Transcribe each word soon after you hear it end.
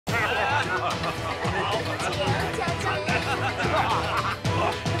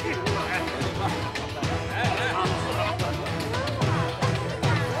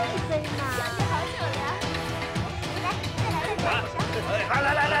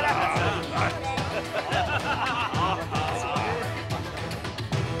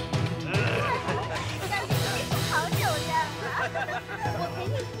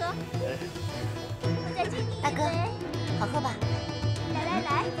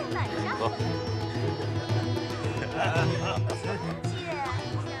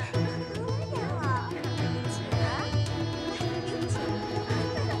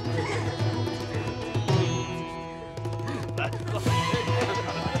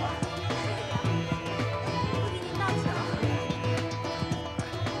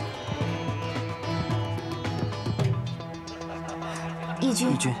义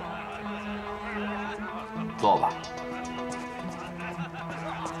军，义军，坐吧。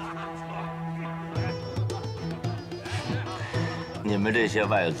你们这些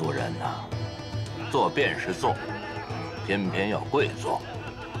外族人呐，坐便是坐，偏偏要跪坐。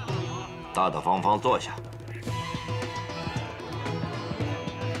大大方方坐下。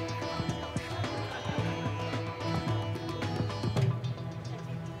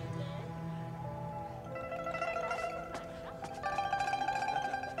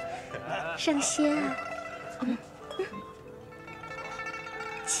上仙啊，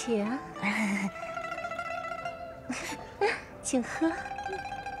请，请喝。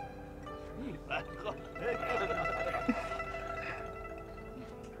来喝。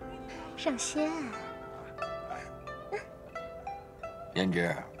上仙啊，胭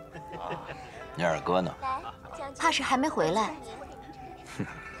脂，你二哥呢？怕是还没回来。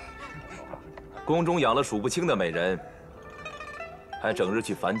宫中养了数不清的美人。 还整日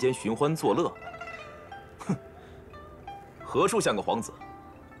去凡间寻欢作乐，哼！何处像个皇子？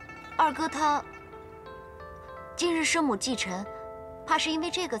二哥他今日生母忌辰，怕是因为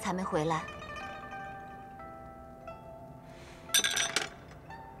这个才没回来。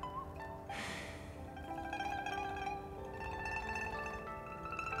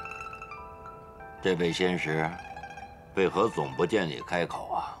这位仙师，为何总不见你开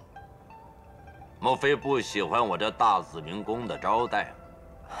口啊？ 莫非不喜欢我这大紫明宫的招待？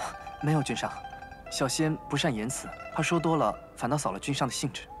没有，君上，小仙不善言辞，怕说多了反倒扫了君上的兴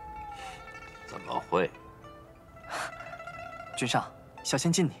致。怎么会？君上，小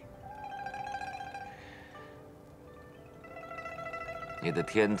仙敬你。你的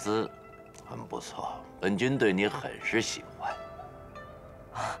天资很不错，本君对你很是喜欢。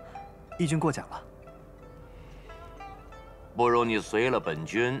义军过奖了。不如你随了本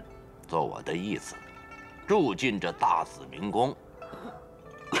君。 做我的义子，住进这大紫明宫。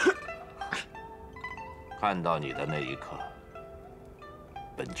看到你的那一刻，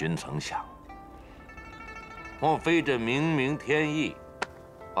本君曾想：莫非这冥冥天意，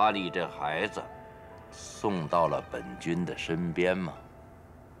把你这孩子送到了本君的身边吗？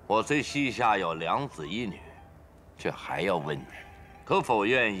我虽膝下有2子1女，却还要问你，可否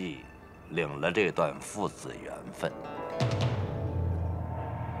愿意领了这段父子缘分？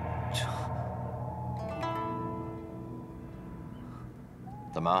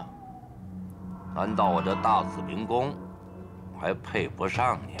 怎么？难道我这大紫明宫还配不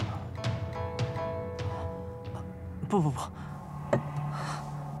上你吗？不，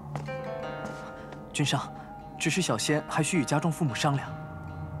君上，只是小仙还需与家中父母商量。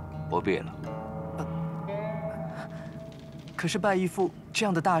不必了。可是拜义父这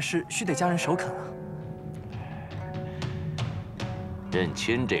样的大事，须得家人首肯啊。认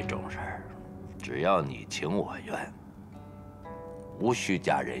亲这种事儿，只要你情我愿。 无需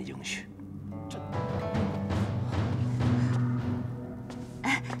家人应许。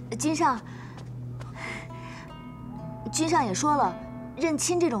君上，君上也说了，认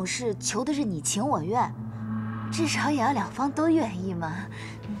亲这种事求的是你情我愿，至少也要2方都愿意嘛。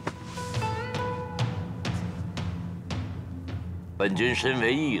本君身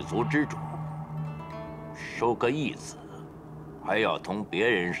为一族之主，收个义子，还要同别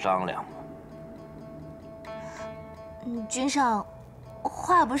人商量吗？君上。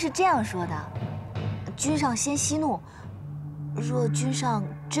 话不是这样说的，君上先息怒。若君上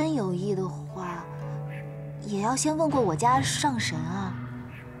真有意的话，也要先问过我家上神啊。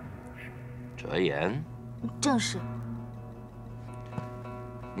折颜，正是。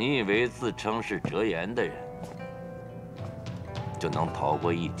你以为自称是折颜的人，就能逃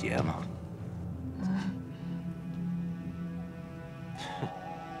过一劫吗？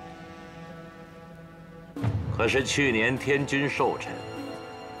可是去年天君寿辰。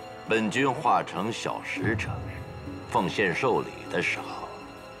 本君化成小使者，奉献寿礼的时候，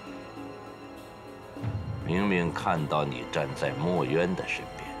明明看到你站在墨渊的身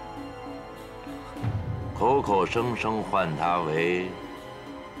边，口口声声唤他为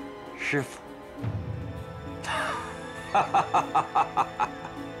师父。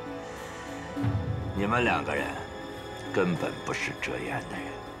你们2个人根本不是折颜的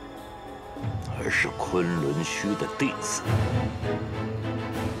人，而是昆仑虚的弟子。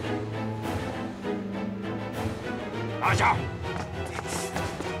 拿下！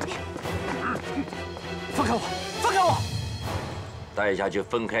开我！放开我！带下去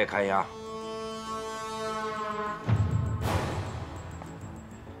分开看押。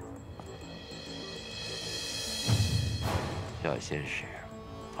小仙使，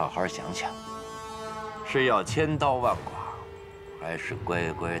好好想想，是要千刀万剐，还是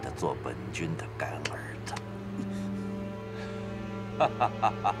乖乖的做本君的干儿子？哈哈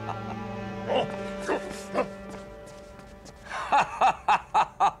哈哈哈！哈哈哈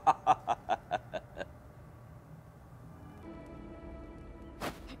哈哈！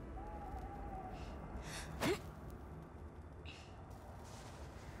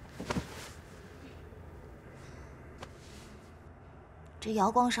这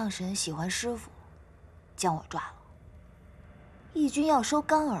瑶光上神喜欢师傅，将我抓了；义军要收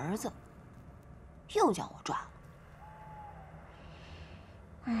干儿子，又将我抓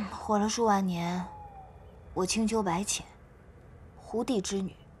了。活了数万年，我青丘白浅，胡地之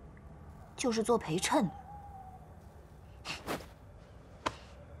女，就是做陪衬的。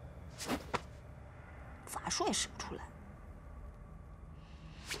法术也使不出来。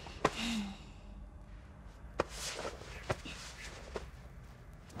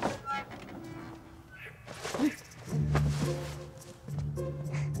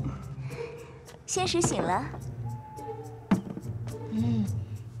仙使醒了。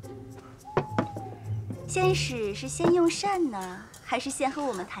仙使是先用膳呢，还是先和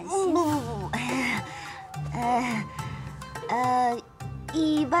我们谈心？不，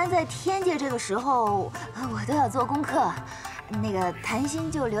一般在天界这个时候，我都要做功课，那个谈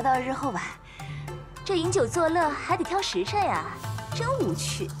心就留到日后吧。这饮酒作乐还得挑时辰呀，真无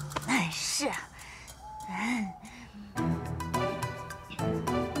趣。哎，是啊。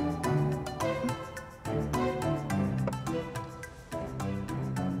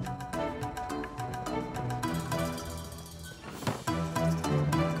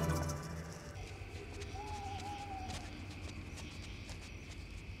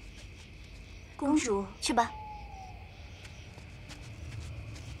公主，去吧。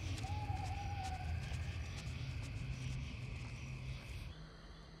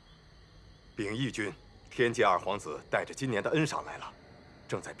禀义军，天界二皇子带着今年的恩赏来了，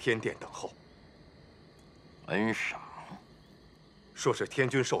正在偏殿等候。恩赏？说是天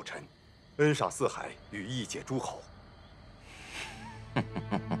君寿辰，恩赏四海与义界诸侯。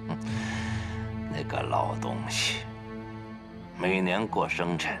那个老东西，每年过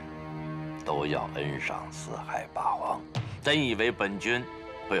生辰，都要恩赏四海八荒。真以为本君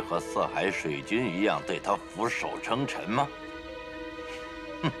会和四海水君一样对他俯首称臣吗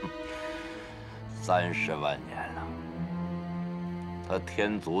？30万年了，他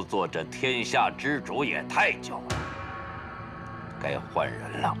天族做这天下之主也太久了，该换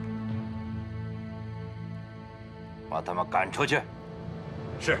人了。把他们赶出去。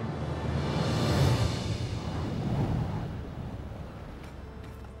是。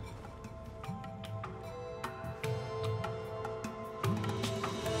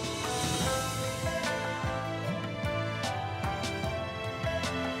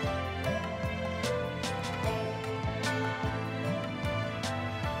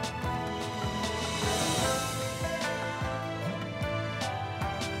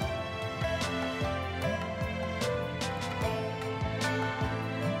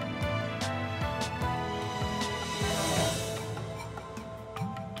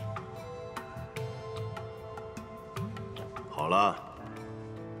好了，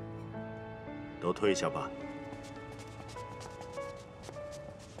都退下吧。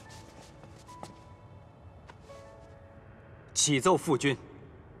启奏父君，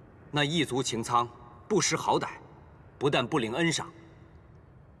那异族擎苍不识好歹，不但不领恩赏，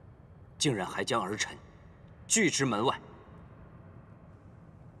竟然还将儿臣拒之门外。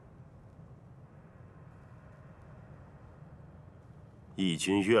义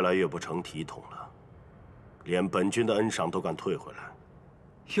军越来越不成体统了。连本君的恩赏都敢退回来，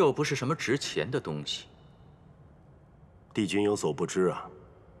又不是什么值钱的东西。帝君有所不知啊，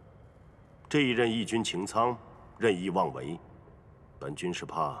这一任义军擎苍任意妄为，本君是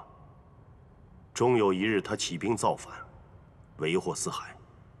怕，终有一日他起兵造反，为祸四海。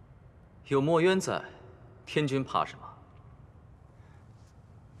有墨渊在，天君怕什么？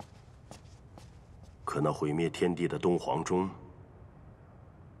可那毁灭天地的东皇钟，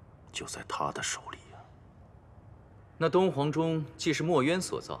就在他的手里。那东皇钟既是墨渊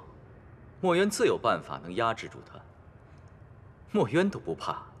所造，墨渊自有办法能压制住他。墨渊都不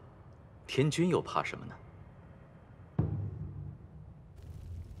怕，天君又怕什么呢？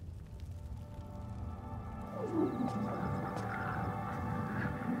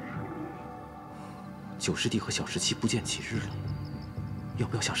九师弟和小十七不见几日了，要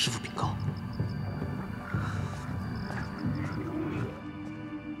不要向师父禀告？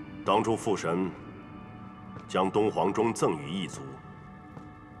当初父神将东皇钟赠予异族，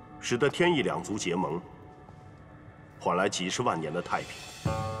使得天异两族结盟，换来几十万年的太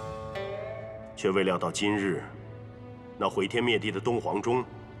平，却未料到今日，那毁天灭地的东皇钟，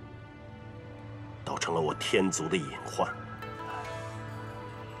倒成了我天族的隐患。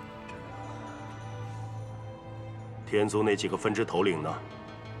天族那几个分支头领呢？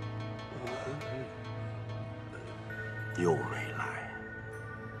又没来。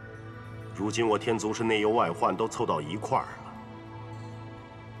如今我天族是内忧外患都凑到一块儿了。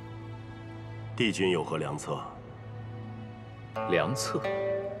帝君有何良策？良策？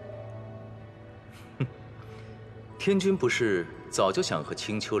哼，天君不是早就想和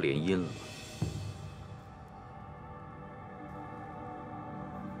青丘联姻了吗？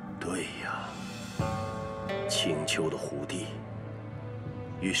对呀，青丘的虎弟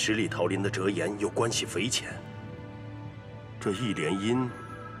与十里桃林的折颜又关系匪浅，这一联姻，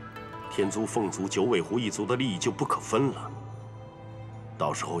天族、凤族、九尾狐一族的利益就不可分了。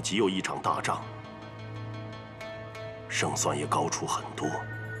到时候即有一场大仗，胜算也高出很多。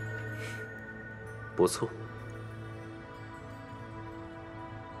不错，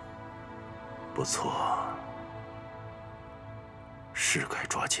不错，是该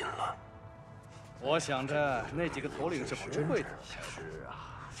抓紧了。我想着那几个头领是不会的。是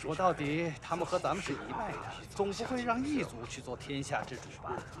啊，说到底，他们和咱们是一脉的，总不会让异族去做天下之主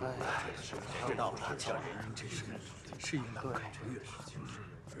吧？哎，知道了，小人这是应当考虑的事情，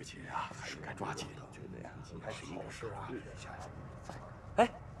而且啊，是该抓紧了。觉得呀，还是好事啊。哎，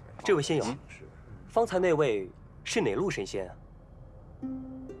这位仙友，方才那位是哪路神仙啊？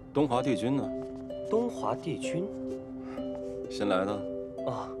东华帝君呢？东华帝君，新来的。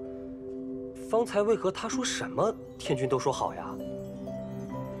啊，方才为何他说什么天君都说好呀？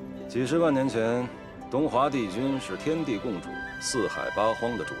几十万年前，东华帝君是天地共主、四海八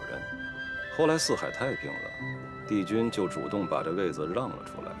荒的主人。后来四海太平了，帝君就主动把这位子让了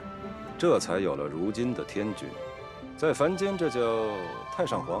出来，这才有了如今的天君。在凡间，这叫太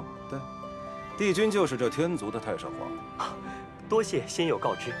上皇。对，帝君就是这天族的太上皇。啊，多谢仙友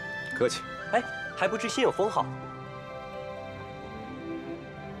告知。客气。哎，还不知仙友封号？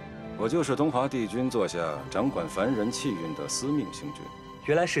我就是东华帝君座下掌管凡人气运的司命星君。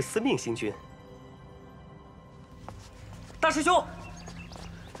原来是司命星君。大师兄，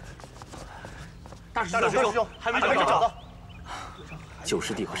大师兄，还没找到。九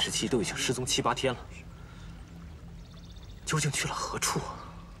师弟和17都已经失踪7、8天了，究竟去了何处？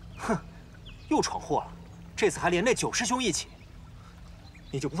哼，又闯祸了，这次还连累9师兄一起。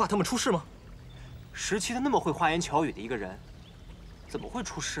你就不怕他们出事吗？17的那么会花言巧语的一个人，怎么会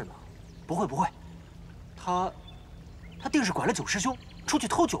出事呢？不会，他定是拐了9师兄出去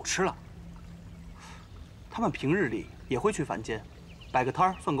偷酒吃了。他们平日里也会去凡间，摆个摊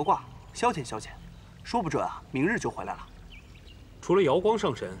儿算个卦，消遣消遣，说不准啊，明日就回来了。除了瑶光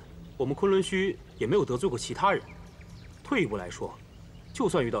上神，我们昆仑虚也没有得罪过其他人。退一步来说，就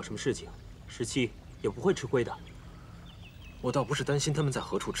算遇到什么事情，17也不会吃亏的。我倒不是担心他们在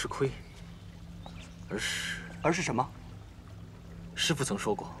何处吃亏，而是什么？师父曾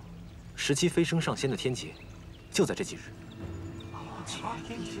说过，17飞升上仙的天劫，就在这几日。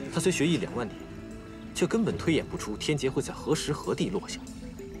他虽学艺2万年，却根本推演不出天劫会在何时何地落下。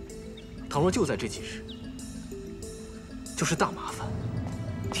倘若就在这几日，就是大麻烦。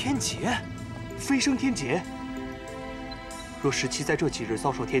天劫，飞升天劫。若17在这几日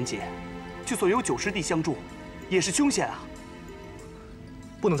遭受天劫，就算有9师弟相助，也是凶险啊！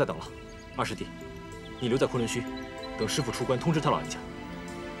不能再等了，2师弟，你留在昆仑虚，等师父出关通知他老人家。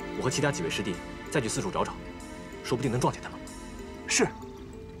我和其他几位师弟再去四处找找，说不定能撞见他们。是。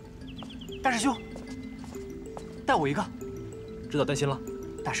大师兄，带我一个。知道担心了。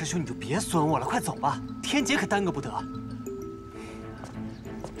大师兄，你就别损我了，快走吧，天劫可耽搁不得。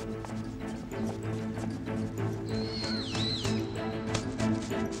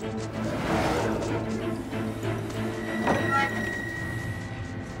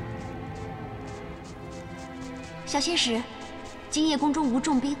小仙石，今夜宫中无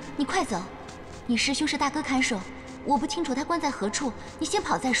重兵，你快走。你师兄是大哥看守，我不清楚他关在何处，你先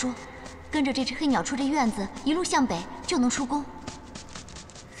跑再说。跟着这只黑鸟出这院子，一路向北就能出宫。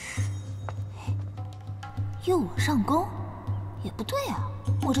诱我上钩？也不对啊，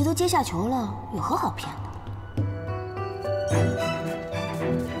我这都阶下囚了，有何好骗的？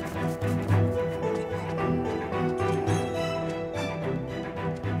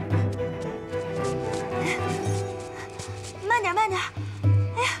慢点！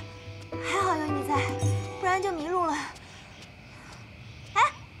哎呀，还好有你在，不然就迷路了。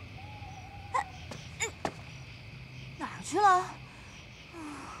哪儿去了？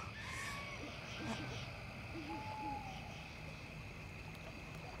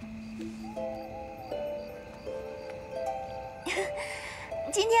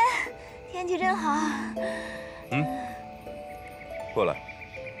今天天气真好。嗯，过来。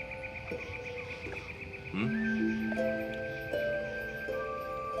嗯。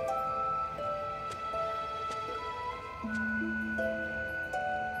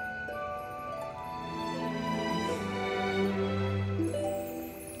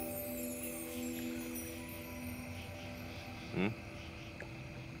嗯，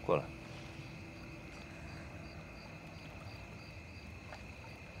过来。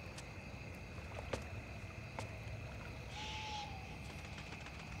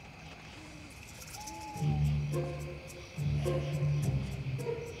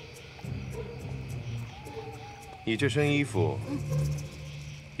 你这身衣服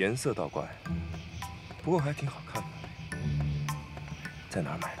颜色倒怪，不过还挺好看的。在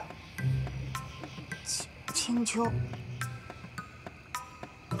哪儿买的？青丘。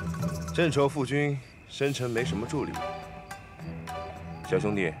正愁父君生辰没什么助力，小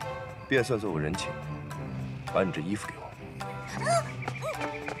兄弟，便算作我人情，把你这衣服给我。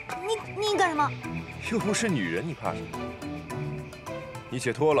你干什么？又不是女人，你怕什么？你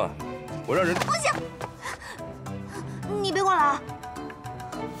且脱了，我让人。不行。 你别过来啊！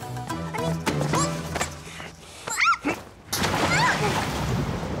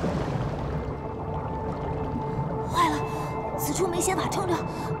坏了，此处没仙法撑着，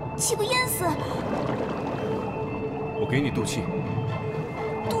岂不淹死？我给你渡气。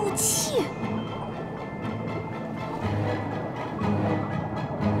渡气？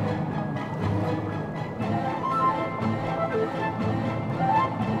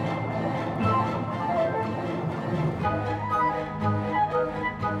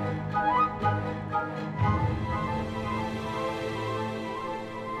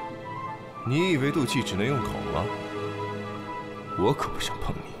你以为渡气只能用口吗？我可不想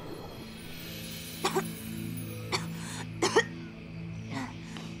碰你。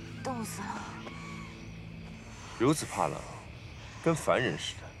冻死了！如此怕冷，跟凡人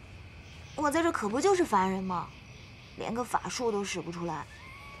似的。我在这可不就是凡人吗？连个法术都使不出来。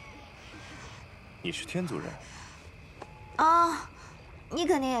你是天族人？啊，你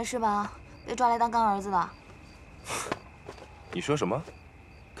肯定也是吧？被抓来当干儿子的。你说什么？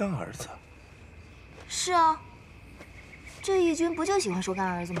干儿子？ 是啊，这义军不就喜欢说干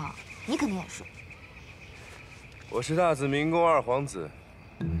儿子吗？你肯定也是。我是大紫明宫二皇子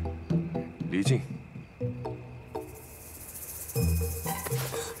李靖。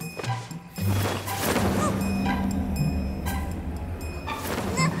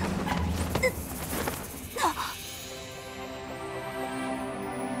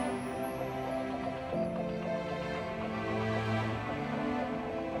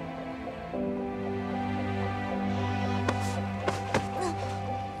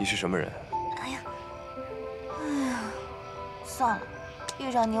你是什么人？哎呀，算了，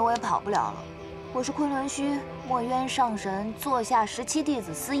遇上你我也跑不了了。我是昆仑虚墨渊上神座下17弟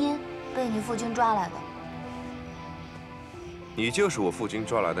子司音，被你父君抓来的。你就是我父君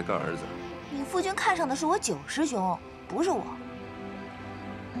抓来的干儿子。你父君看上的是我9师兄，不是我。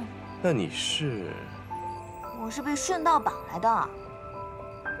那你是？我是被顺道绑来的。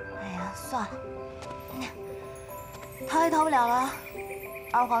哎呀，算了，逃也逃不了了。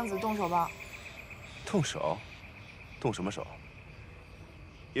 二皇子动手吧！动手？动什么手？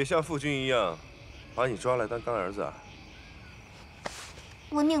也像父君一样，把你抓来当干儿子啊？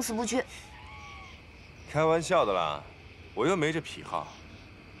我宁死不屈。开玩笑的啦，我又没这癖好。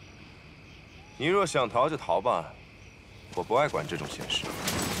你若想逃就逃吧，我不爱管这种闲事。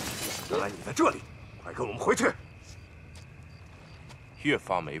原来你在这里，快跟我们回去！越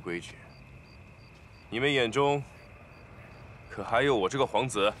发没规矩。你们眼中？ 可还有我这个皇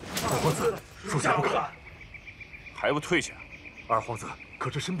子？二皇子，属下不敢。还不退下！二皇子，可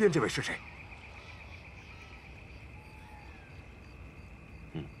知身边这位是谁？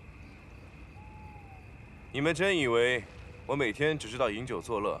你们真以为我每天只知道饮酒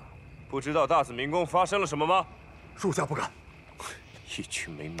作乐，不知道大紫明宫发生了什么吗？属下不敢。一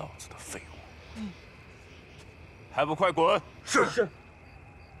群没脑子的废物！还不快滚！是。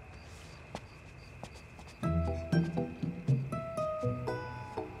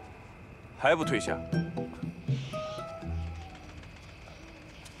 还不退下！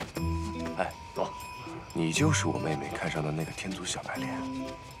哎，走，你就是我妹妹看上的那个天族小白脸。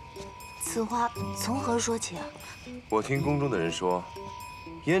此话从何说起啊？我听宫中的人说，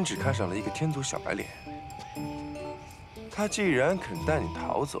胭脂看上了一个天族小白脸。他既然肯带你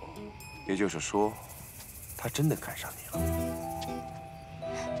逃走，也就是说，他真的看上你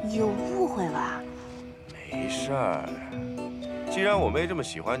了。有误会吧？没事儿。既然我妹这么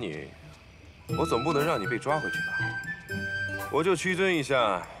喜欢你，我总不能让你被抓回去吧？我就屈尊一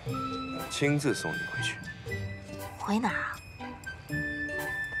下，亲自送你回去。回哪儿啊？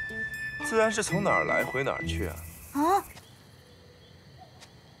自然是从哪儿来回哪儿去啊。啊！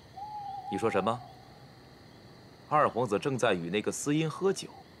你说什么？二皇子正在与那个司音喝酒，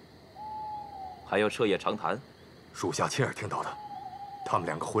还要彻夜长谈。属下亲耳听到的，他们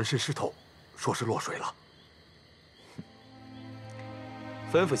两个浑身湿透，说是落水了。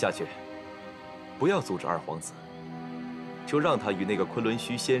吩咐下去，不要阻止二皇子，就让他与那个昆仑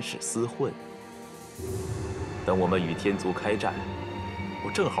虚仙士厮混。等我们与天族开战，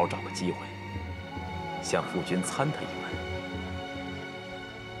我正好找个机会，向父君参他一门。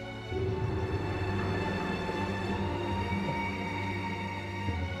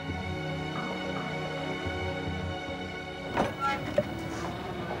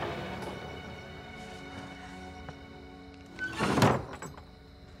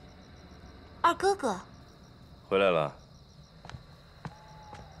二哥哥，回来了。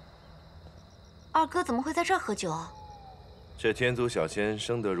二哥怎么会在这儿喝酒啊？这天族小仙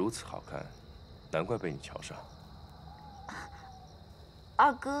生得如此好看，难怪被你瞧上。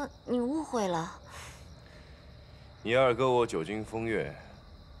二哥，你误会了。你二哥我久经风月，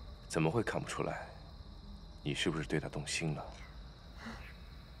怎么会看不出来？你是不是对他动心了？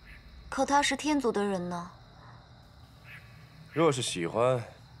可他是天族的人呢。若是喜欢，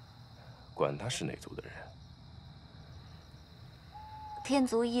管他是哪族的人。天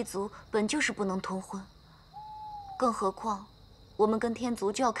族一族本就是不能通婚，更何况我们跟天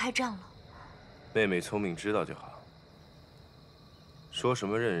族就要开战了。妹妹聪明，知道就好。说什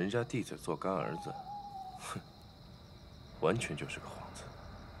么认人家弟子做干儿子，哼，完全就是个幌子。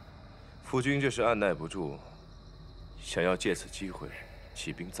夫君这是按耐不住，想要借此机会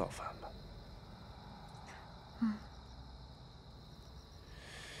起兵造反吧？嗯。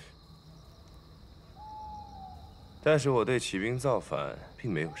但是我对起兵造反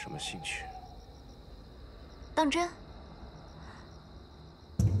并没有什么兴趣。当真？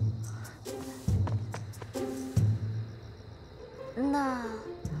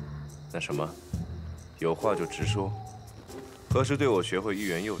那什么，有话就直说。何时对我学会欲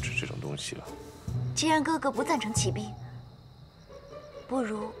言又止这种东西了？既然哥哥不赞成起兵，不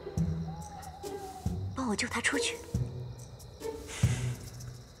如帮我救他出去。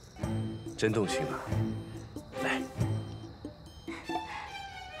真动心了。来，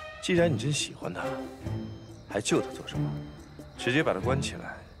既然你真喜欢他，还救他做什么？直接把他关起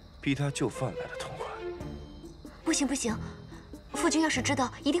来，逼他就范来的痛快。不行不行，父君要是知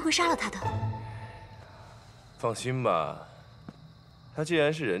道，一定会杀了他的。放心吧，他既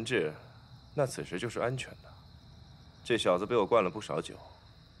然是人质，那此时就是安全的。这小子被我灌了不少酒，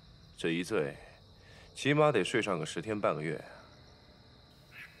这一醉，起码得睡上个10天半个月。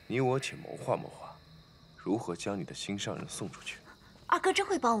你我且谋划谋划，如何将你的心上人送出去？二哥真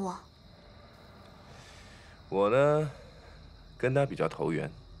会帮我。我呢，跟他比较投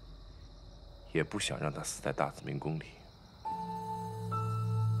缘，也不想让他死在大紫明宫里。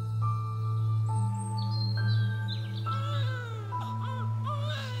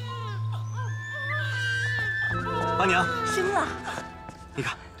阿娘生了，你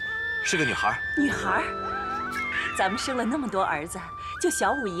看，是个女孩。女孩，咱们生了那么多儿子，就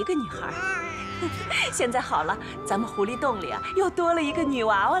小武一个女孩。现在好了，咱们狐狸洞里啊又多了一个女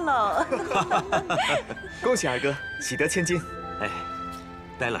娃娃喽。恭喜二哥，喜得千金。哎，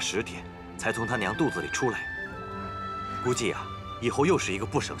待了10天才从他娘肚子里出来，估计啊，以后又是一个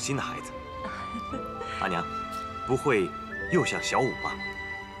不省心的孩子。阿娘，不会又像小武吧？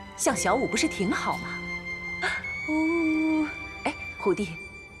像小武不是挺好吗？哦，哎，虎弟，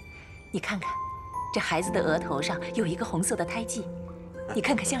你看看，这孩子的额头上有一个红色的胎记，你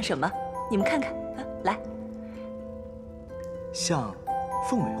看看像什么？你们看看，啊，来，像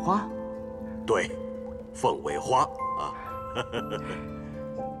凤尾花。对，凤尾花啊。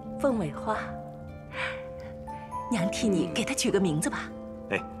凤尾花，娘替你给它取个名字吧。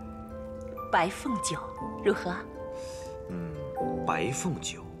哎，白凤九，如何？白凤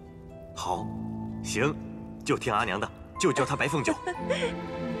九，好，行，就听阿娘的，就叫她白凤九。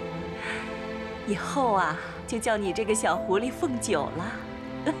以后啊，就叫你这个小狐狸凤九了。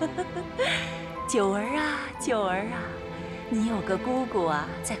九儿啊，九儿啊，你有个姑姑啊，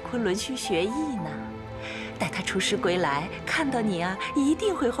在昆仑虚学艺呢。待她出师归来，看到你啊，一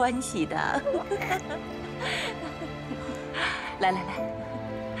定会欢喜的。来来来，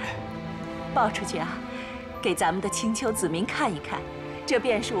抱出去啊，给咱们的青丘子民看一看。这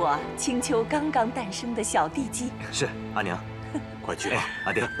便是我青丘刚刚诞生的小地鸡。是阿娘，快去吧，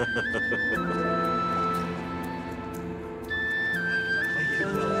阿爹。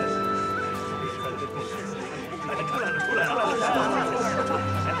出来了！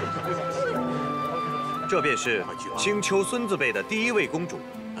这便是青丘孙字辈的第一位公主，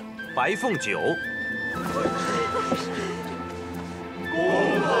白凤九。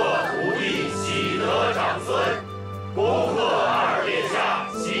恭贺徒弟喜得长孙，恭贺二殿下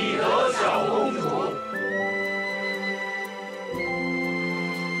喜得小公主。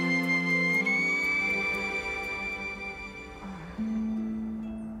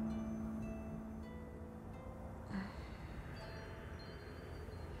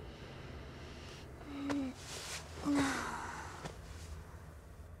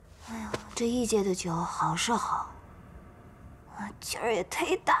哎呀，这异界的酒好是好，劲儿也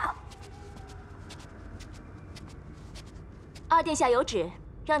忒大了。二殿下有旨，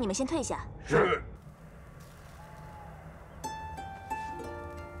让你们先退下。是。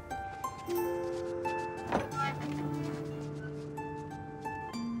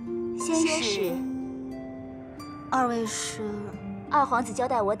先使，二位是？二皇子交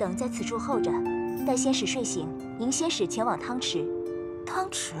代我等在此处候着，待先使睡醒，迎先使前往汤池。汤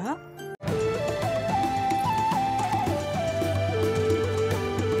池？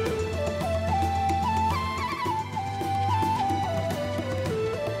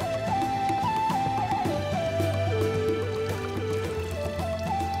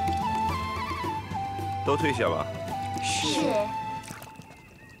都退下吧。是。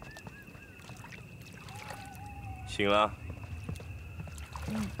醒了。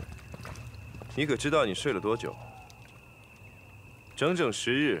你可知道你睡了多久？整整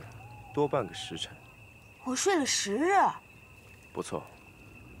10日，多半个时辰。我睡了10日。不错。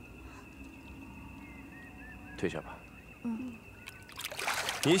退下吧。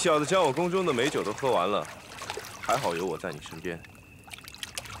你小子将我宫中的美酒都喝完了，还好有我在你身边，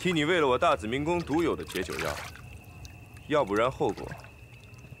替你喂了我大紫明宫独有的解酒药，要不然后果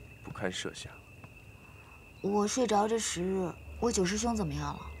不堪设想。我睡着这10日，我九师兄怎么样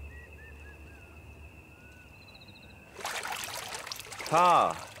了？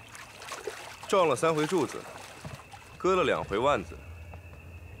他撞了3回柱子，割了2回腕子，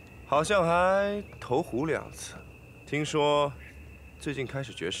好像还投湖2次。听说最近开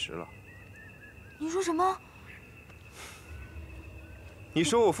始绝食了。你说什么？你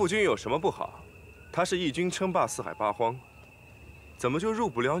说我父君有什么不好？他是义军称霸4海8荒，怎么就入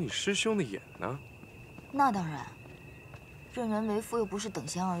不了你师兄的眼呢？那当然，任人唯父又不是等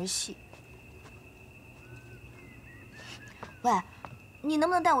闲儿戏。喂，你能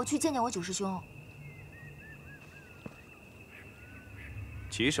不能带我去见见我九师兄？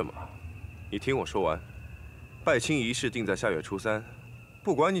急什么？你听我说完。拜亲仪式定在下月初3，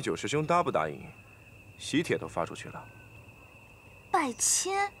不管你九师兄答不答应，喜帖都发出去了。拜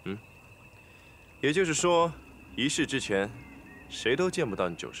亲？也就是说，仪式之前，谁都见不到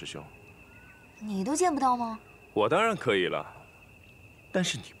你九师兄。你都见不到吗？我当然可以了，但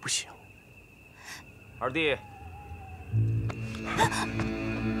是你不行。二弟，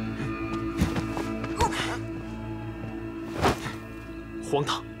荒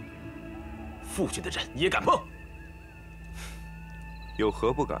唐！父君的人你也敢碰？有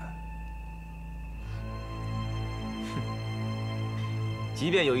何不敢？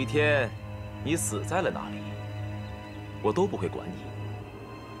即便有一天你死在了那里，我都不会管你。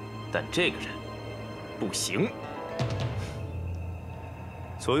但这个人不行。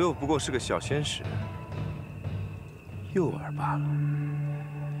左右不过是个小仙使，诱饵罢了。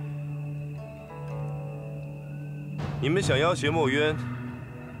你们想要挟墨渊，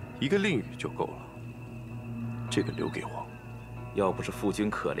一个令语就够了。这个留给我。要不是父君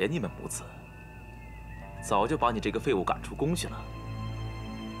可怜你们母子，早就把你这个废物赶出宫去了。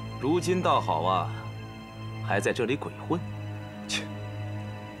如今倒好啊，还在这里鬼混。切，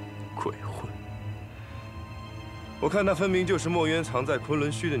鬼混！我看他分明就是墨渊藏在昆仑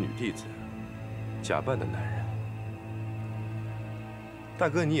虚的女弟子，假扮的男人。大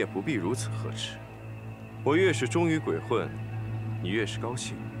哥，你也不必如此呵斥。我越是忠于鬼混，你越是高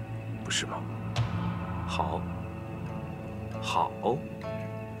兴，不是吗？好，好，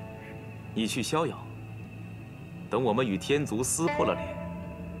你去逍遥。等我们与天族撕破了脸，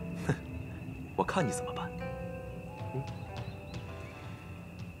哼，我看你怎么办。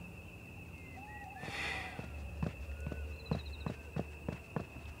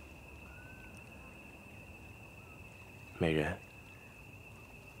美人，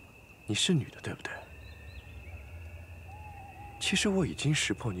你是女的，对不对？其实我已经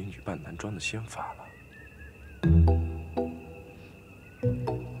识破你女扮男装的仙法了。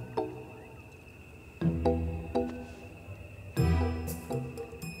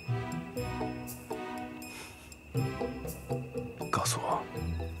告诉我，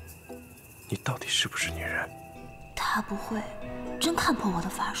你到底是不是女人？他不会真看破我的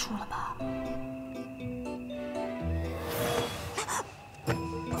法术了吧？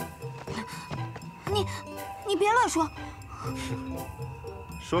别乱说。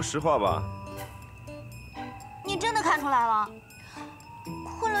说实话吧，你真的看出来了？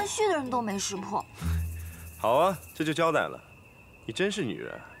昆仑虚的人都没识破。好啊，这就交代了。你真是女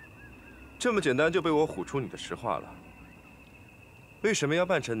人，这么简单就被我唬出你的实话了。为什么要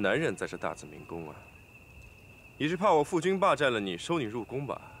扮成男人在这大紫明宫啊？你是怕我父君霸占了你，收你入宫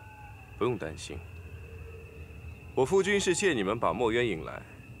吧？不用担心，我父君是借你们把墨渊引来。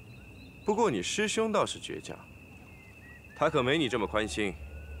不过你师兄倒是倔强，他可没你这么宽心，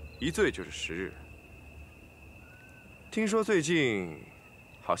一醉就是10日。听说最近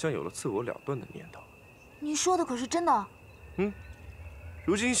好像有了自我了断的念头。你说的可是真的？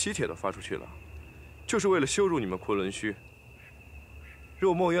如今喜帖都发出去了，就是为了羞辱你们昆仑虚。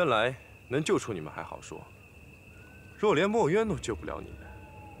若墨渊来能救出你们还好说，若连墨渊都救不了你们，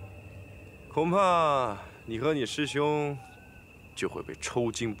恐怕你和你师兄就会被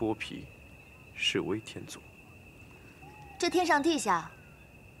抽筋剥皮，视为天族。这天上地下，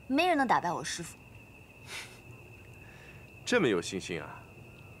没人能打败我师父。这么有信心啊？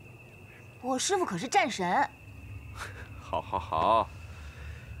我师父可是战神。好，好，好，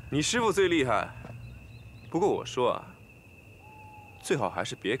你师父最厉害。不过我说啊，最好还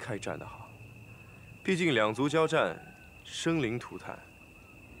是别开战的好，毕竟两族交战，生灵涂炭。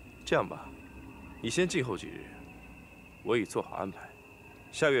这样吧，你先静候几日，我已做好安排，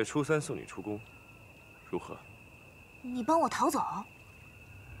下月初3送你出宫，如何？你帮我逃走？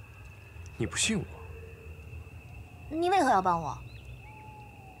你不信我？你为何要帮我？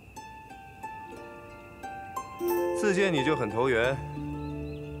自见你就很投缘，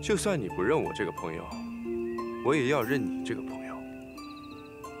就算你不认我这个朋友，我也要认你这个朋友。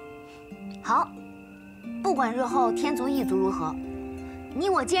好，不管日后天族异族如何，你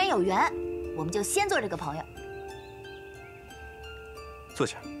我既然有缘，我们就先做这个朋友。坐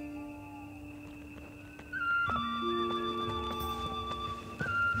下。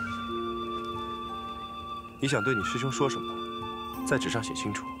你想对你师兄说什么，在纸上写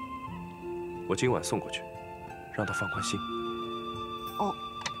清楚。我今晚送过去，让他放宽心。哦。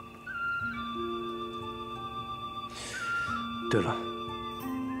对了，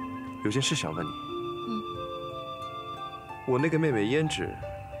有件事想问你。我那个妹妹胭脂，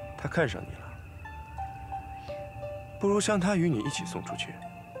她看上你了，不如将她与你一起送出去，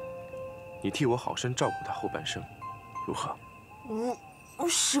你替我好生照顾她后半生，如何？我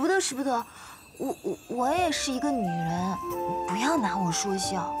使不得，使不得。我也是一个女人，不要拿我说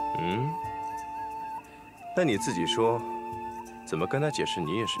笑。那你自己说，怎么跟她解释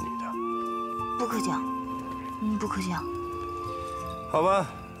你也是女的？不可讲，不可讲。好吧，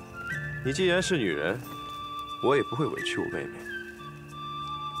你既然是女人，我也不会委屈我妹妹。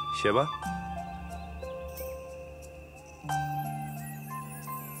写吧。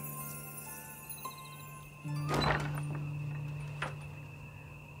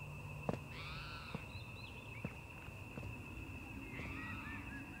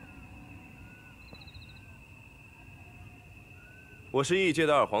我是异界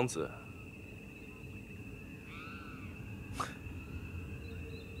的2皇子，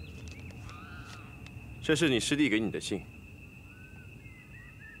这是你师弟给你的信。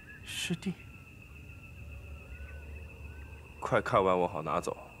师弟，快看完我好拿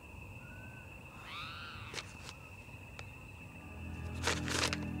走。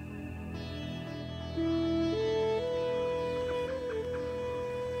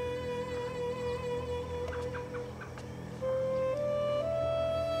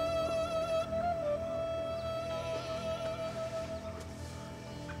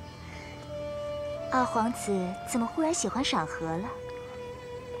2皇子怎么忽然喜欢赏荷了？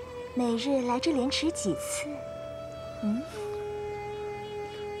每日来这莲池几次？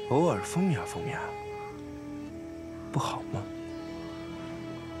偶尔风雅风雅，不好吗？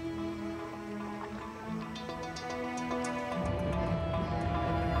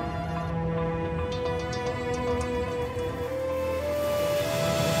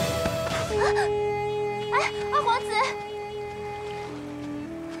哎，2皇子。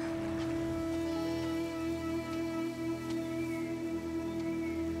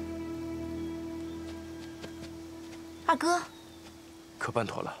二哥，可办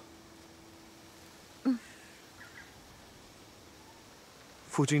妥了。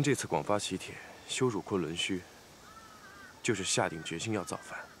父君这次广发喜帖，羞辱昆仑虚，就是下定决心要造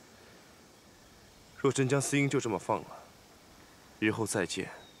反。若真将司音就这么放了，日后再见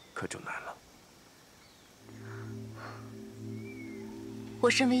可就难了。我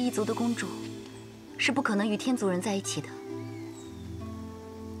身为异族的公主，是不可能与天族人在一起的，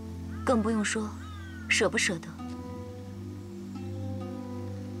更不用说舍不舍得。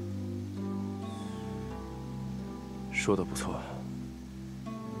说的不错，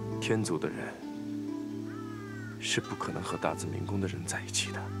天族的人是不可能和大紫明宫的人在一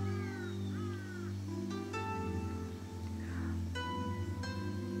起的。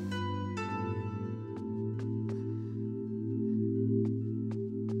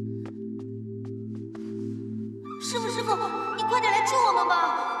师傅，师傅，你快点来救我们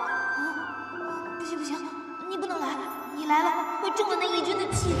吧！不行不行，你不能来，你来了会中了那义军的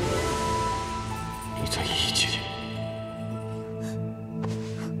计。你在义军？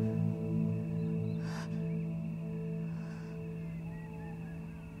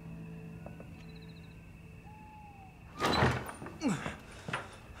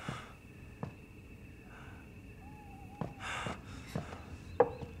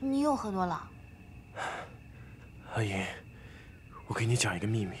你又喝多了。阿银，我给你讲一个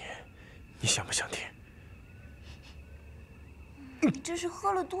秘密，你想不想听？你这是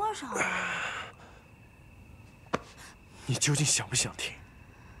喝了多少啊？你究竟想不想听？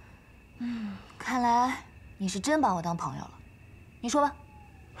看来你是真把我当朋友了。你说吧。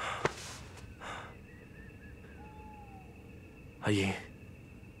阿银，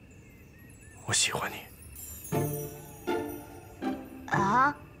我喜欢你。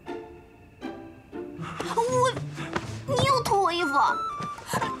啊？你又脱我衣服！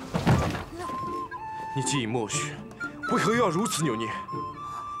你既已默许，为何又要如此扭捏？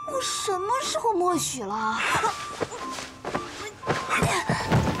我什么时候默许了？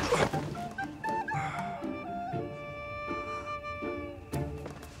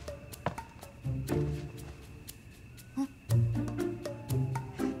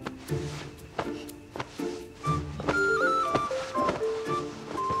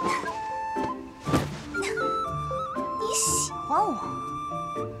你喜欢我？哼，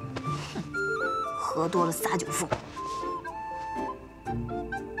喝多了撒酒疯。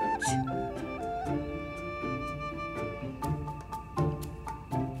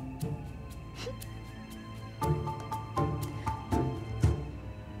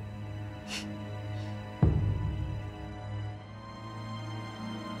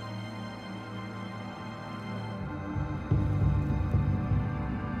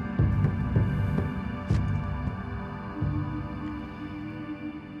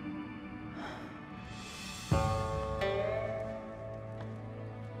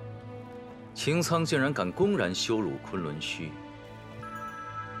擎苍竟然敢公然羞辱昆仑虚，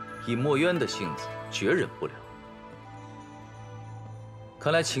以墨渊的性子，绝忍不了。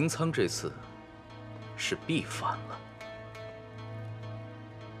看来擎苍这次是必反了。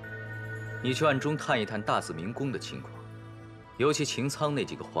你去暗中探一探大紫明宫的情况，尤其擎苍那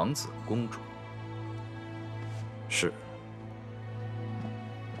几个皇子公主。是。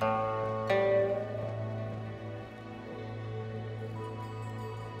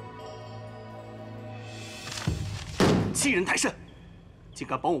欺人太甚，竟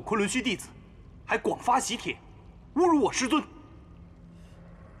敢绑我昆仑虚弟子，还广发喜帖，侮辱我师尊。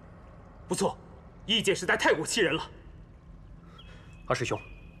不错，意见实在太过欺人了。二师兄，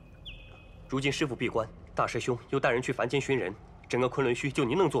如今师父闭关，大师兄又带人去凡间寻人，整个昆仑虚就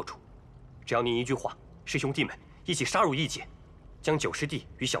您能做主。只要您一句话，师兄弟们一起杀入异界，将九师弟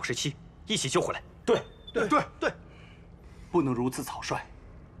与小师七一起救回来。对，对，不能如此草率。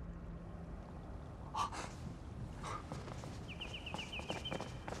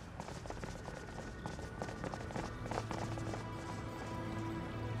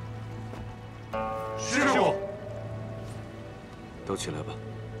师傅，都起来吧。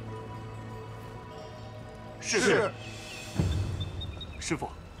是。师傅，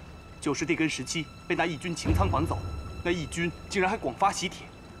九师弟跟17被那义军擎苍绑走，那义军竟然还广发喜帖，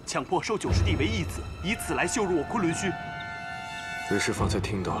强迫收九师弟为义子，以此来羞辱我昆仑虚。为师方才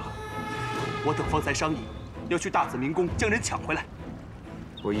听到了。我等方才商议，要去大紫明宫将人抢回来。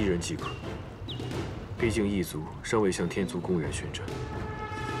我一人即可。毕竟异族尚未向天族公然宣战，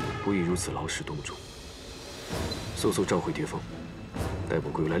不宜如此劳师动众。速召回蝶峰，待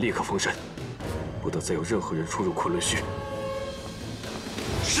我归来立刻封神，不得再有任何人出入昆仑虚。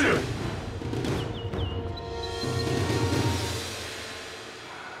是。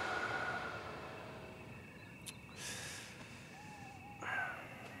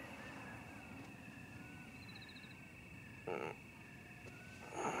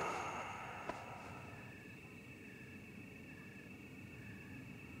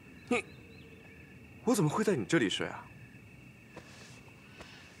我怎么会在你这里睡啊？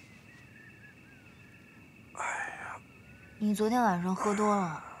你昨天晚上喝多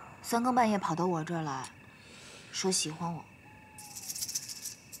了，3更半夜跑到我这儿来，说喜欢我。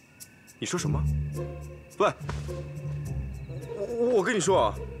你说什么？喂，我跟你说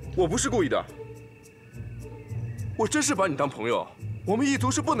啊，我不是故意的。我真是把你当朋友。我们异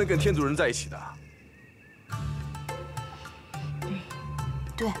族是不能跟天族人在一起的。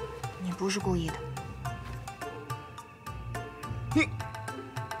对，你不是故意的。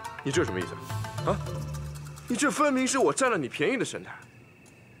你这什么意思？啊？你这分明是我占了你便宜的神态。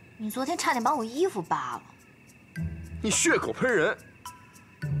你昨天差点把我衣服扒了。你血口喷人！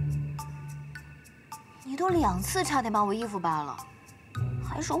你都2次差点把我衣服扒了，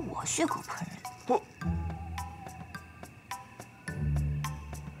还说我血口喷人。不，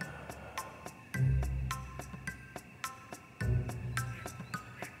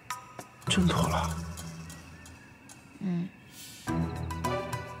真脱了。嗯。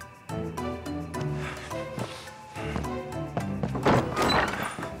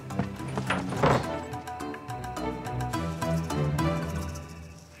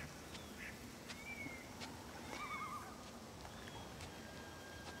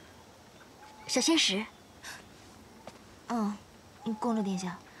小仙石，公主殿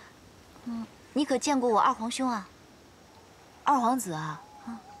下，你可见过我二皇兄啊？二皇子啊，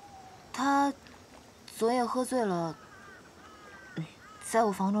他昨夜喝醉了，在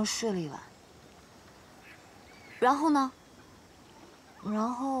我房中睡了一晚。然后呢？然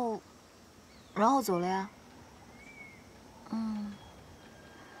后走了呀。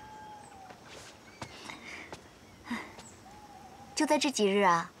就在这几日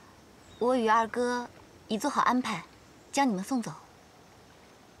啊。我与二哥已做好安排，将你们送走。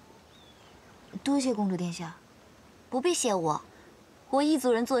多谢公主殿下，不必谢我。我异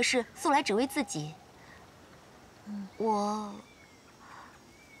族人做事素来只为自己。我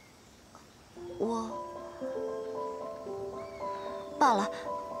罢了，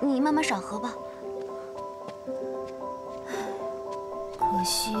你慢慢赏荷吧。可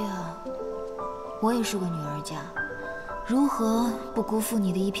惜啊，我也是个女儿家。如何不辜负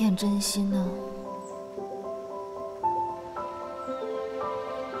你的一片真心呢？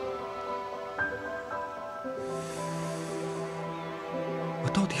我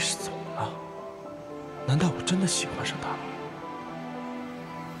到底是怎么了？难道我真的喜欢上他了？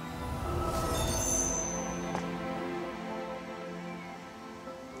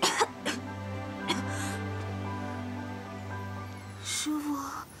师父。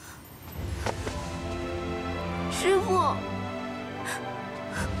师父，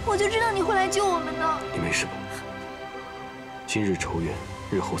我就知道你会来救我们的。你没事吧？今日仇怨，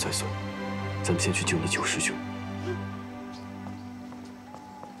日后再算。咱们先去救你九师兄。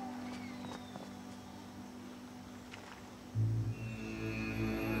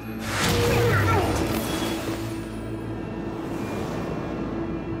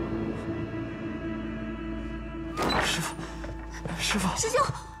师父，师兄，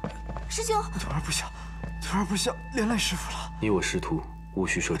师兄，徒儿不孝，徒儿不孝，连累师父了。你我师徒无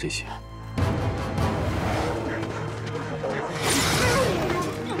需说这些。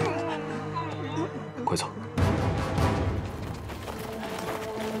快走！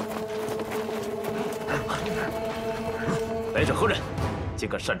来者何人？竟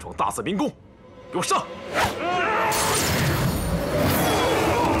敢擅闯大寺明宫！给我上！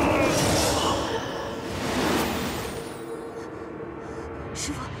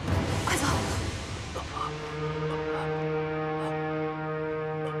师父，快走！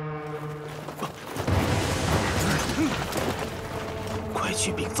快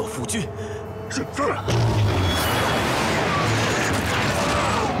去禀奏夫君。是。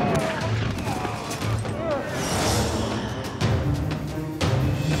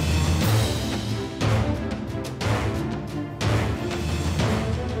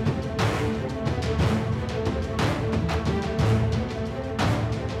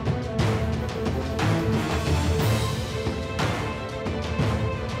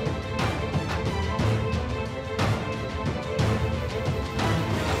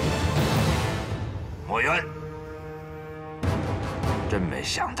真没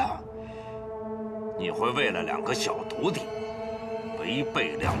想到，你会为了2个小徒弟，违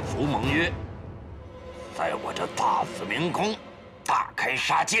背两族盟约，在我这大寺明宫大开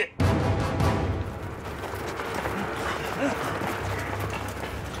杀戒。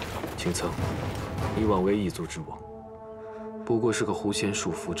青苍，你枉为异族之王，不过是个狐仙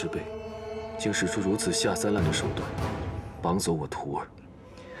束缚之辈，竟使出如此下三滥的手段，绑走我徒儿。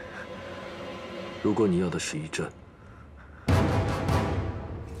如果你要的是一战，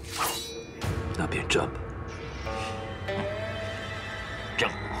那便战吧。正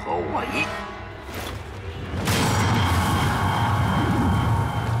合我意。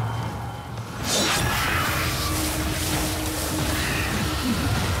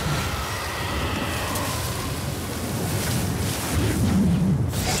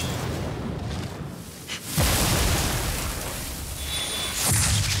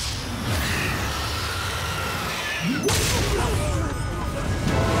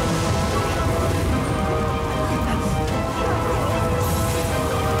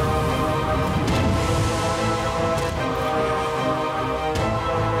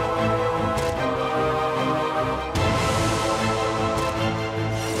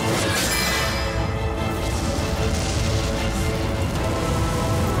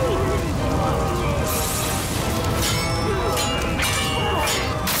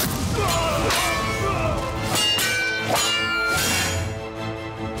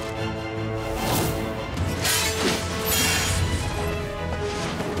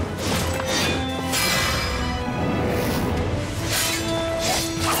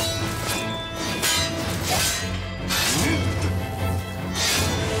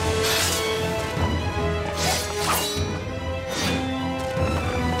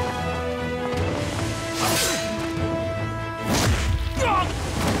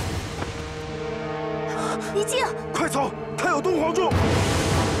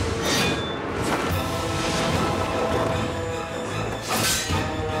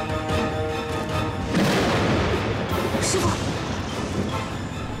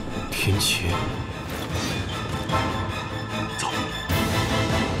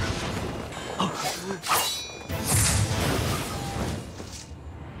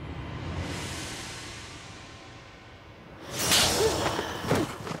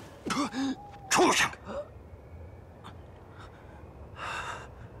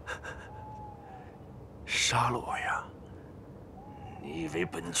杀了我呀？你以为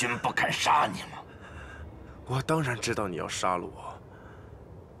本君不敢杀你吗？我当然知道你要杀了我，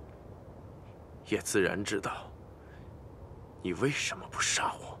也自然知道你为什么不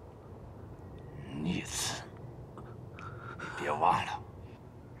杀我。逆子，你别忘了，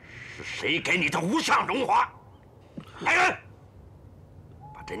是谁给你的无上荣华？来人，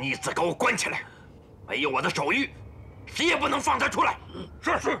把这逆子给我关起来！没有我的手谕，谁也不能放他出来。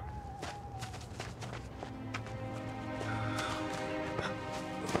是是。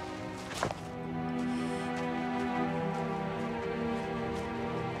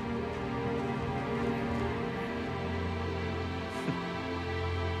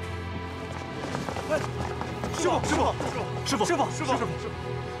师傅，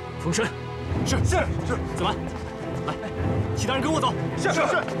冯深，是，子兰，来，其他人跟我走。是。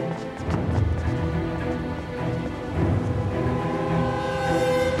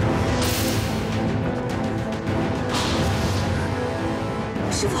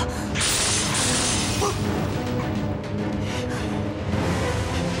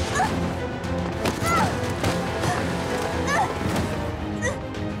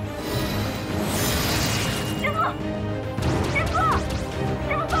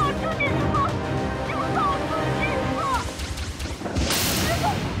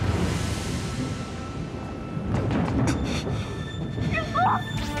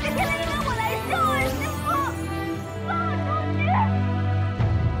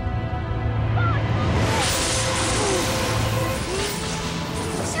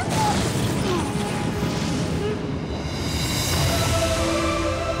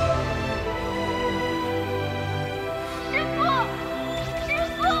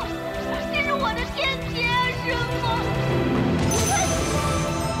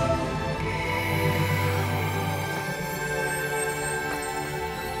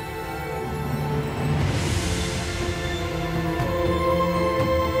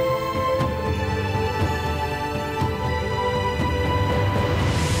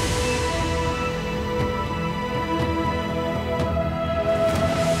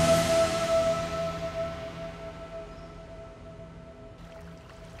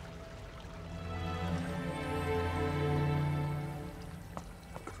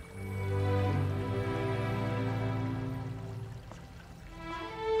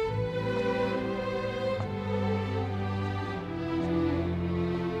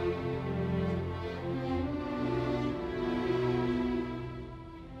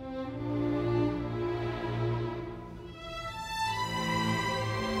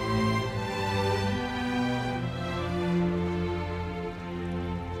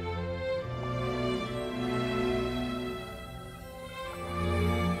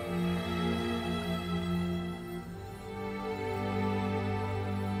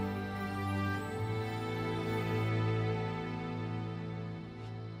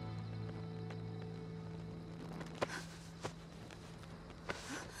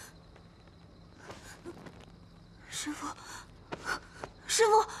师傅，师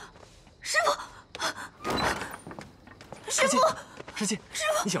傅，师傅，师傅，师傅，师姐，师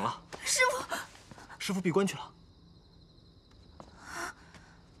傅，你醒了。师傅，师傅闭关去了。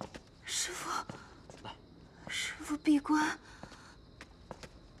师傅，来，师傅闭关。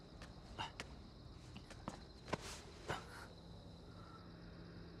来，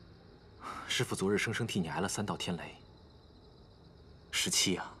师傅昨日生生替你挨了3道天雷。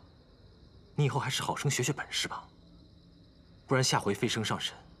17啊，你以后还是好生学学本事吧。不然下回飞升上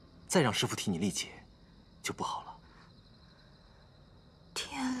神，再让师傅替你历劫，就不好了。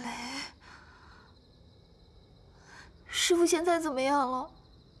天雷，师傅现在怎么样了？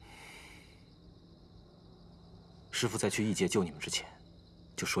师傅在去异界救你们之前，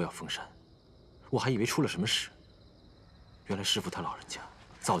就说要封山，我还以为出了什么事。原来师傅他老人家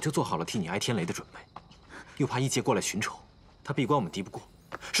早就做好了替你挨天雷的准备，又怕异界过来寻仇，他闭关我们敌不过。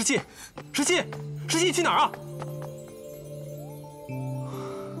17，你去哪儿啊？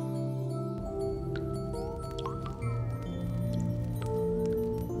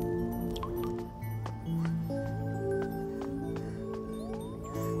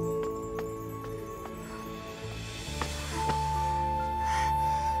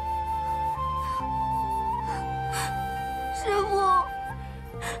师傅，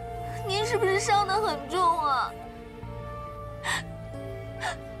您是不是伤得很重啊？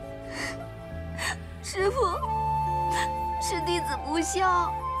师傅，是弟子不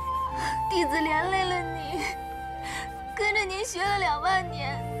孝，弟子连累了你，跟着您学了2万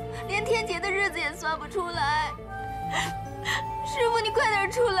年，连天劫的日子也算不出来。师傅，你快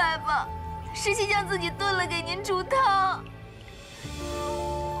点出来吧，17将自己炖了给您煮汤。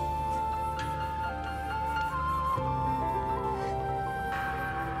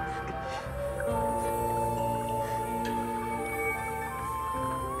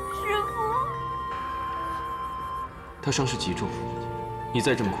他伤势极重，你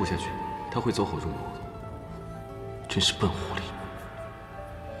再这么哭下去，他会走火入魔。真是笨狐狸。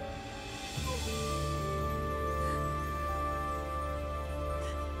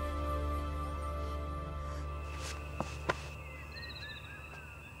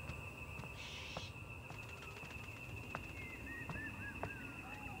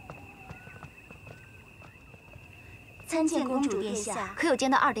参见公主殿下。可有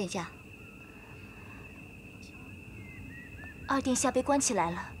见到二殿下？二殿下被关起来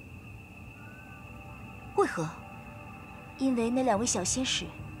了。为何？因为那2位小仙使。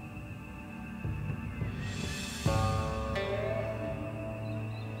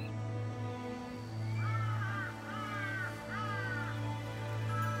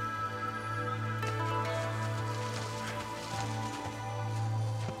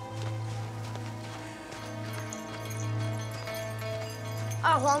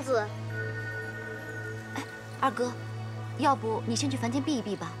二皇子，哎，二哥，要不你先去凡间避一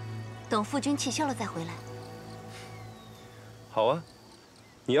避吧，等父君气消了再回来。好啊，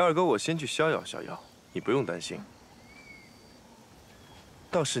你二哥我先去逍遥逍遥，你不用担心。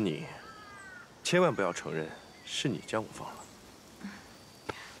倒是你，千万不要承认是你将我放了。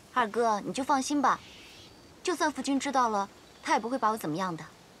二哥，你就放心吧，就算父君知道了，他也不会把我怎么样的。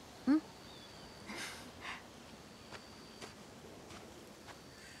嗯。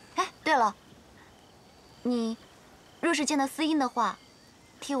哎，对了，你若是见到司音的话，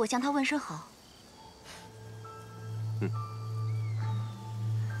替我向他问声好。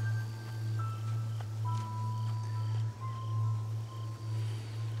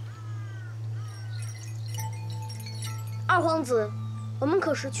二皇子，我们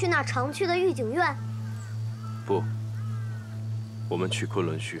可是去那常去的御景院？不，我们去昆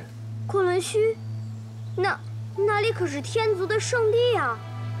仑虚。昆仑虚？那里可是天族的圣地呀！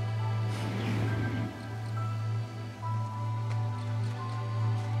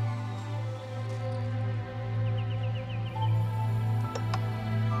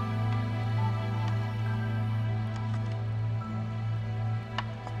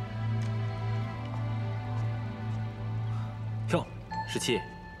哟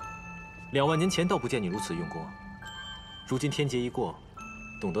，17，2万年前倒不见你如此用功，如今天劫一过，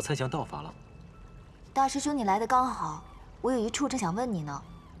懂得参详道法了。大师兄，你来的刚好，我有一处正想问你呢。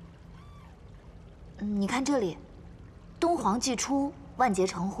你看这里，东皇既出，万劫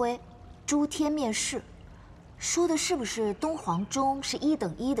成灰，诸天灭世，说的是不是东皇钟是1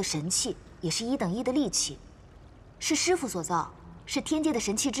等1的神器，也是1等1的利器，是师父所造，是天界的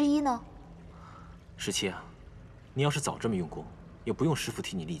神器之一呢？17啊，你要是早这么用功，也不用师父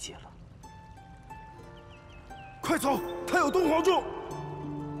替你历劫了。快走，他有东皇钟！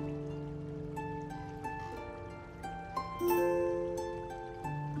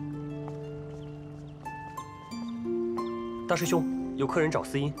大师兄，有客人找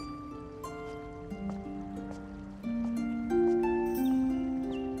司音。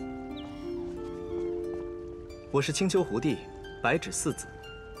我是青丘狐帝，白纸4子，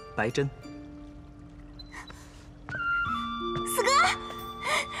白真。四哥，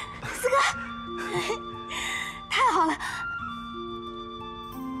四哥，太好了！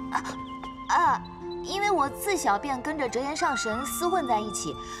因为我自小便跟着折颜上神厮混在一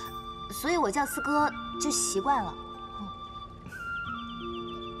起，所以我叫四哥就习惯了。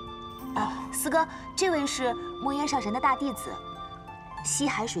四哥，这位是墨烟上神的大弟子，西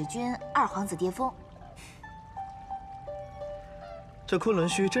海水君二皇子蝶风。这昆仑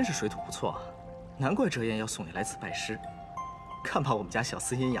虚真是水土不错，难怪折颜要送你来此拜师。看把我们家小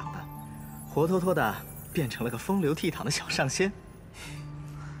司音养的，活脱脱的变成了个风流倜傥的小上仙。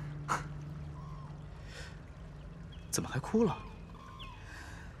怎么还哭了？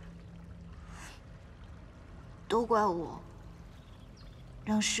都怪我，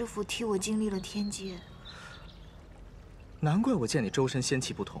让师父替我经历了天劫。难怪我见你周身仙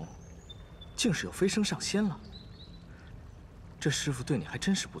气不同，竟是有飞升上仙了。这师父对你还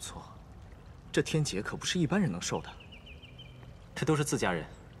真是不错，这天劫可不是一般人能受的。这都是自家人，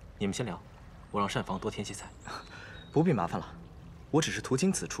你们先聊，我让膳房多添些菜。不必麻烦了，我只是途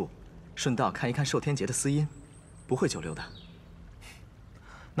经此处，顺道看一看受天劫的司音，不会久留的。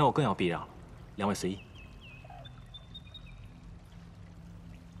那我更要避让了，2位随意。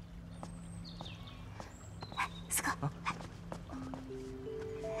四哥，来。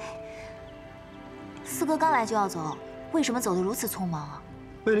四哥刚来就要走，为什么走得如此匆忙啊？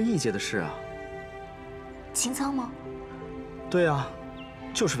为了异界的事啊。擎苍吗？对啊，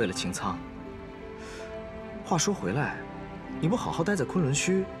就是为了擎苍。话说回来，你不好好待在昆仑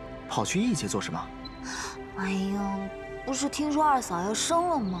虚，跑去异界做什么？哎呀，不是听说二嫂要生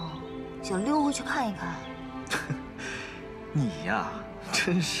了吗？想溜回去看一看。你呀，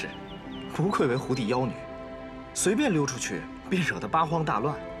真是不愧为胡地妖女，随便溜出去便惹得八荒大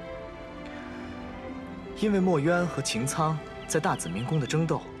乱。因为墨渊和擎苍在大紫明宫的争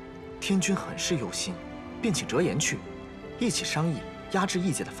斗，天君很是忧心，便请折颜去，一起商议压制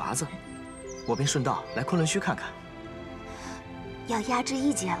异界的法子。我便顺道来昆仑虚看看。要压制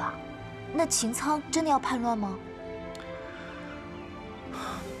异界了，那擎苍真的要叛乱吗？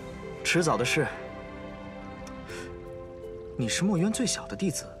迟早的事。你是墨渊最小的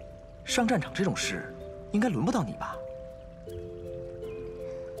弟子，上战场这种事，应该轮不到你吧？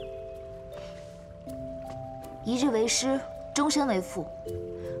一日为师，终身为父。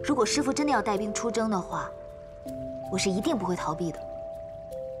如果师父真的要带兵出征的话，我是一定不会逃避的。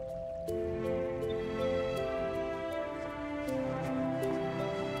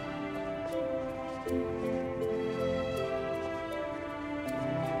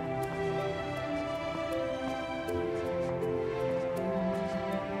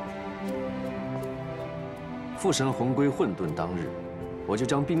父神魂归混沌当日，我就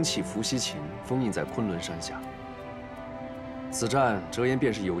将兵器伏羲琴封印在昆仑山下。此战折颜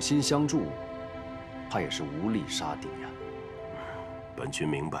便是有心相助，怕也是无力杀敌呀。本君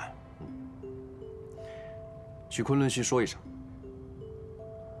明白。去昆仑虚说一声。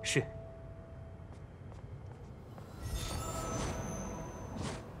是。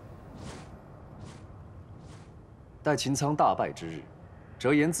待秦苍大败之日，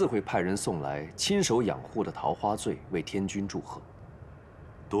折颜自会派人送来亲手养护的桃花醉，为天君祝贺。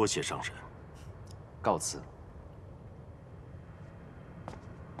多谢上神。告辞。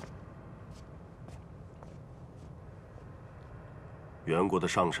元国的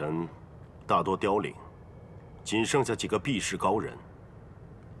上神大多凋零，仅剩下几个避世高人，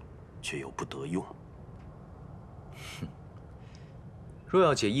却又不得用。哼，若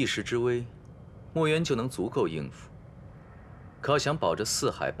要解一时之危，墨渊就能足够应付。可要想保着四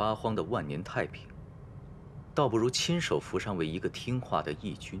海八荒的万年太平，倒不如亲手扶上为一个听话的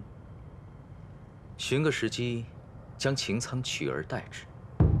义军，寻个时机，将擎苍取而代之。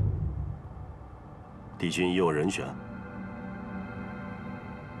帝君已有人选。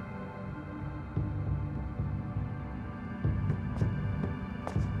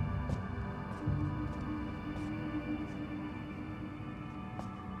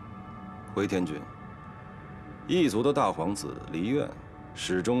回天君，异族的大皇子离怨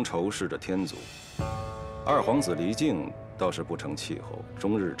始终仇视着天族，二皇子离境倒是不成气候，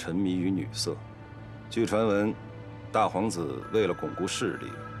终日沉迷于女色。据传闻，大皇子为了巩固势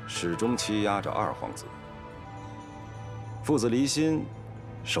力，始终欺压着二皇子。父子离心，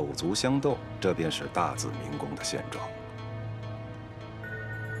手足相斗，这便是大紫明宫的现状。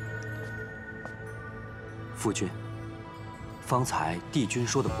夫君，方才帝君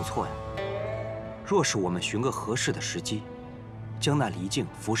说的不错呀。若是我们寻个合适的时机，将那离境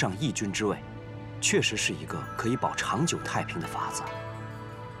扶上义军之位，确实是一个可以保长久太平的法子。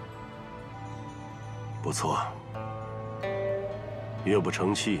不错，越不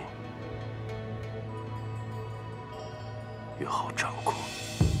成器，越好掌控。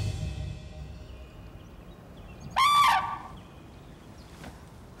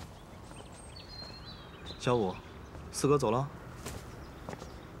小五，四哥走了。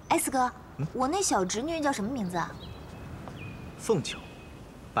哎，四哥，我那小侄女叫什么名字啊？凤九，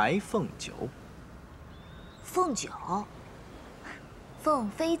白凤九。凤九，凤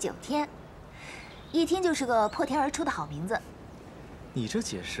飞九天，一听就是个破天而出的好名字。你这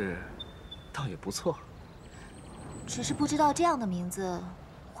解释，倒也不错。只是不知道这样的名字，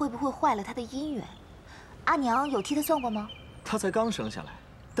会不会坏了她的姻缘？阿娘有替她算过吗？她才刚生下来，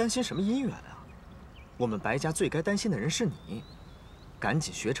担心什么姻缘啊？我们白家最该担心的人是你，赶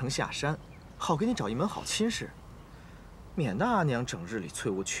紧学成下山，好给你找一门好亲事，免得阿娘整日里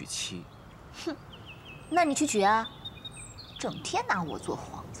催我娶妻。哼，那你去娶啊，整天拿我做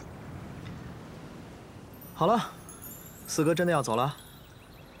幌子。好了，四哥真的要走了。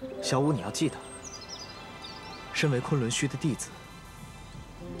小五，你要记得，身为昆仑虚的弟子，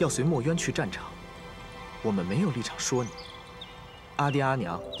要随墨渊去战场，我们没有立场说你，阿爹阿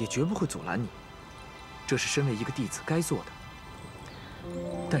娘也绝不会阻拦你。这是身为一个弟子该做的。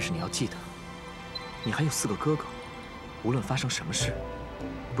但是你要记得，你还有4个哥哥，无论发生什么事，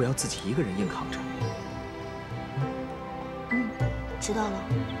不要自己一个人硬扛着。嗯，知道了。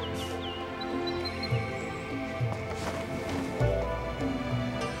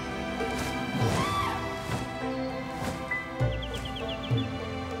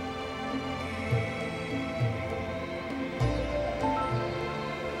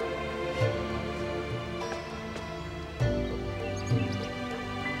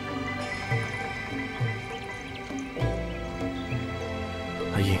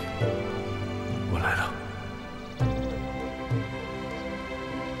英，我来了。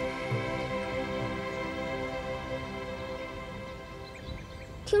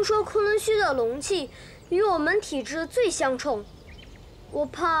听说昆仑虚的龙气与我们体质最相冲，我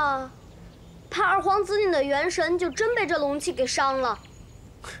怕二皇子你的元神就真被这龙气给伤了。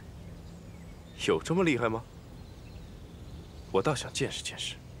有这么厉害吗？我倒想见识见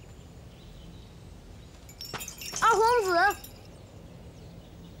识。二皇子，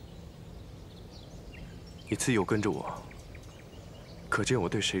你自幼跟着我，可见我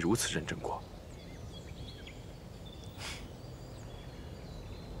对谁如此认真过。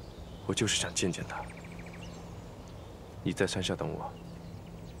我就是想见见他。你在山下等我，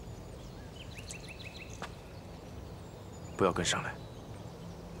不要跟上来。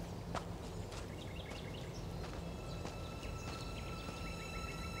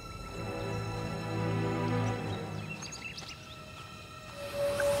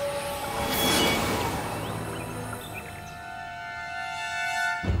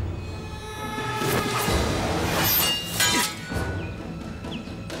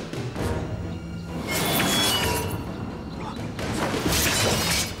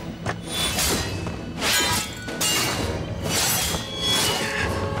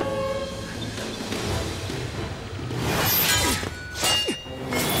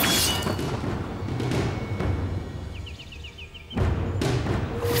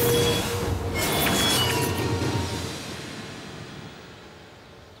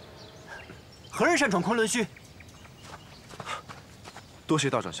何人擅闯昆仑虚？多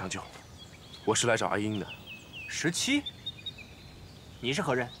谢道长相救，我是来找阿英的。17，你是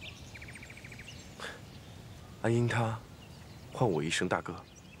何人？阿英她唤我一声大哥。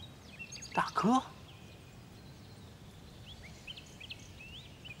大哥？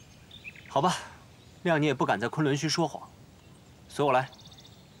好吧，谅你也不敢在昆仑虚说谎，随我来。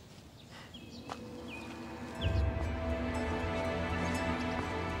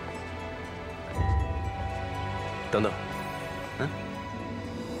等等，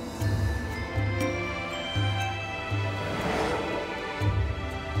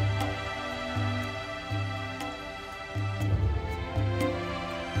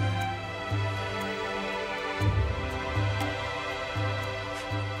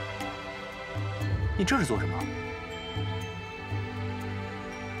你这是做什么？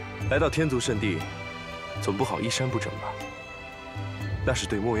来到天族圣地，总不好衣衫不整吧？那是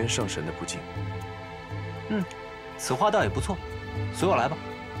对墨渊上神的不敬。此话倒也不错，随我来吧。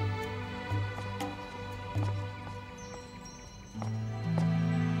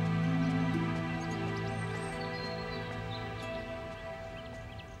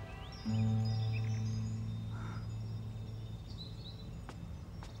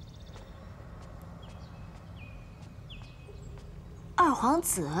二皇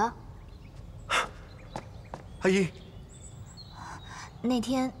子，阿英，那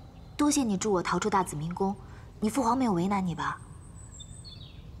天多谢你助我逃出大紫明宫。你父皇没有为难你吧？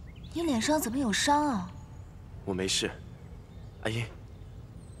你脸上怎么有伤啊？我没事，阿英，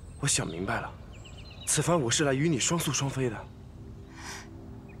我想明白了，此番我是来与你双宿双飞的。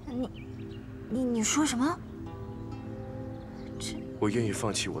你说什么？我愿意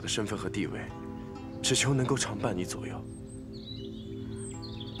放弃我的身份和地位，只求能够常伴你左右。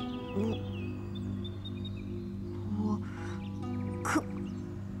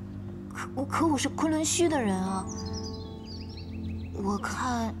可我是昆仑虚的人啊！我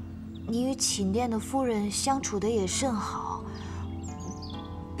看你与寝殿的夫人相处的也甚好，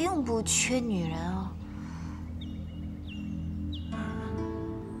并不缺女人啊。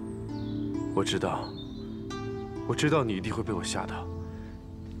我知道你一定会被我吓到。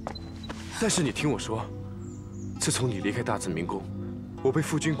但是你听我说，自从你离开大紫明宫，我被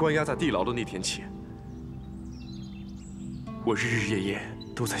父君关押在地牢的那天起，我日日夜夜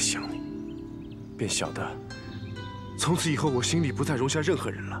都在想你。便晓得，从此以后我心里不再容下任何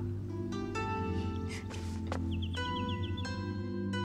人了。